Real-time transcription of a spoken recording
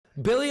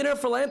billionaire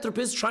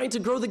philanthropists trying to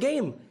grow the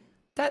game.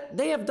 That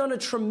they have done a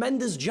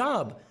tremendous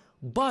job.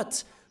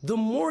 But the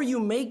more you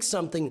make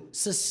something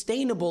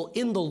sustainable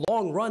in the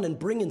long run and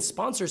bring in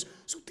sponsors,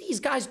 so these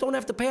guys don't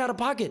have to pay out of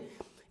pocket.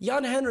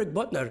 Jan-Henrik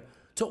Butner,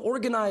 to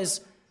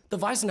organize the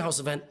Weissenhaus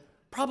event,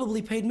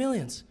 probably paid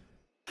millions.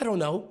 I don't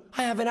know.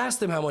 I haven't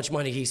asked him how much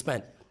money he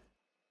spent.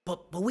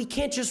 But we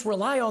can't just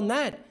rely on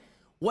that.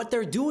 What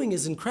they're doing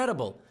is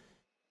incredible.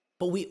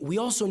 But we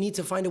also need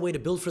to find a way to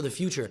build for the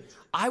future.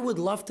 I would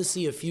love to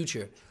see a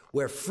future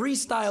where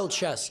freestyle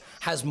chess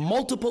has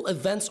multiple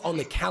events on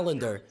the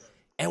calendar,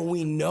 and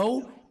we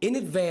know in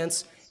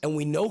advance, and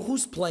we know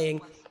who's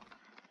playing,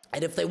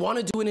 and if they want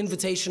to do an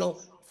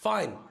invitational,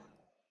 fine.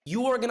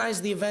 You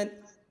organize the event,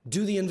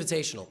 do the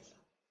invitational.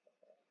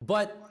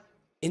 But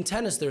in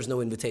tennis, there's no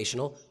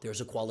invitational.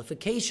 There's a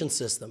qualification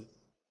system.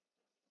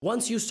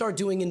 Once you start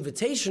doing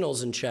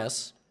invitationals in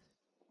chess,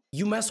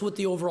 you mess with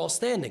the overall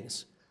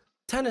standings.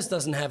 Tennis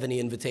doesn't have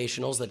any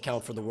invitationals that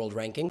count for the world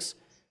rankings.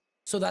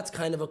 So that's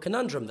kind of a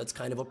conundrum. That's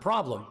kind of a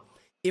problem.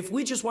 If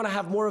we just want to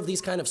have more of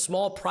these kind of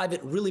small,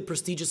 private, really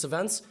prestigious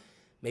events,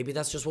 maybe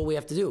that's just what we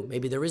have to do.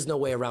 Maybe there is no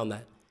way around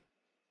that.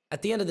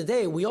 At the end of the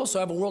day, we also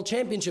have a world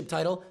championship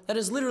title that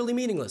is literally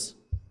meaningless.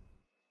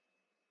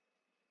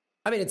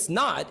 I mean, it's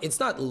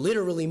not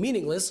literally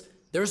meaningless.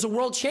 There's a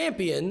world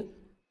champion,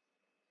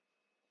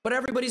 but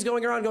everybody's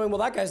going around going, well,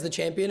 that guy's the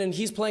champion and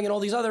he's playing in all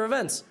these other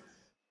events.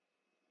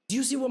 Do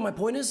you see what my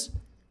point is?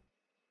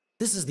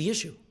 This is the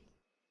issue.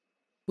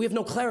 We have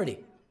no clarity.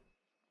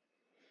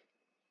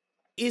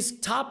 Is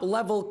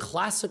top-level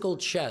classical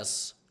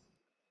chess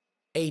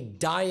a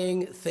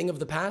dying thing of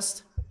the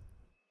past?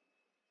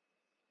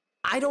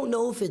 I don't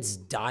know if it's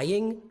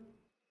dying.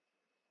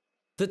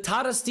 The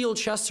Tata Steel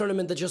chess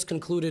tournament that just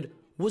concluded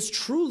was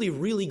truly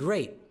really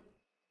great.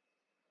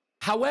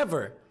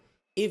 However,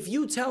 if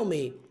you tell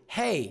me,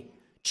 hey,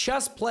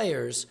 chess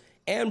players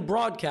and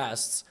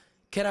broadcasts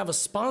can have a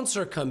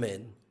sponsor come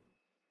in,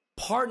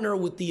 partner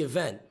with the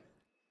event,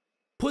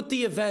 put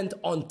the event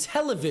on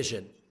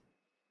television,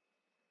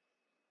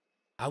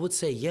 I would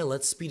say, yeah,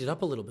 let's speed it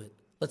up a little bit.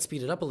 Let's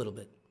speed it up a little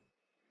bit.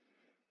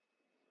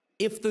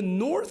 If the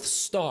North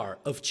Star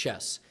of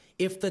chess,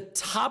 if the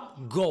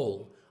top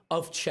goal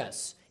of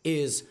chess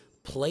is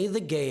play the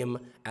game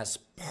as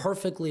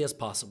perfectly as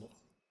possible,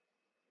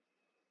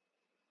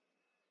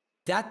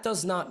 that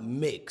does not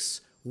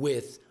mix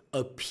with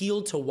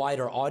appeal to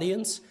wider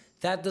audience.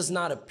 That does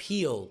not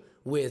appeal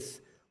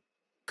with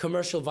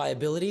commercial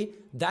viability.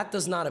 That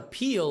does not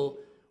appeal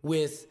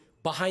with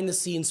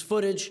behind-the-scenes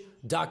footage,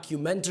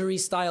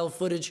 documentary-style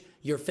footage,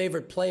 your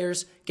favorite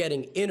players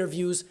getting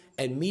interviews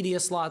and media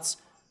slots.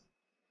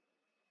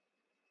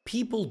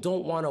 People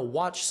don't want to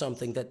watch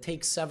something that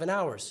takes 7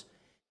 hours.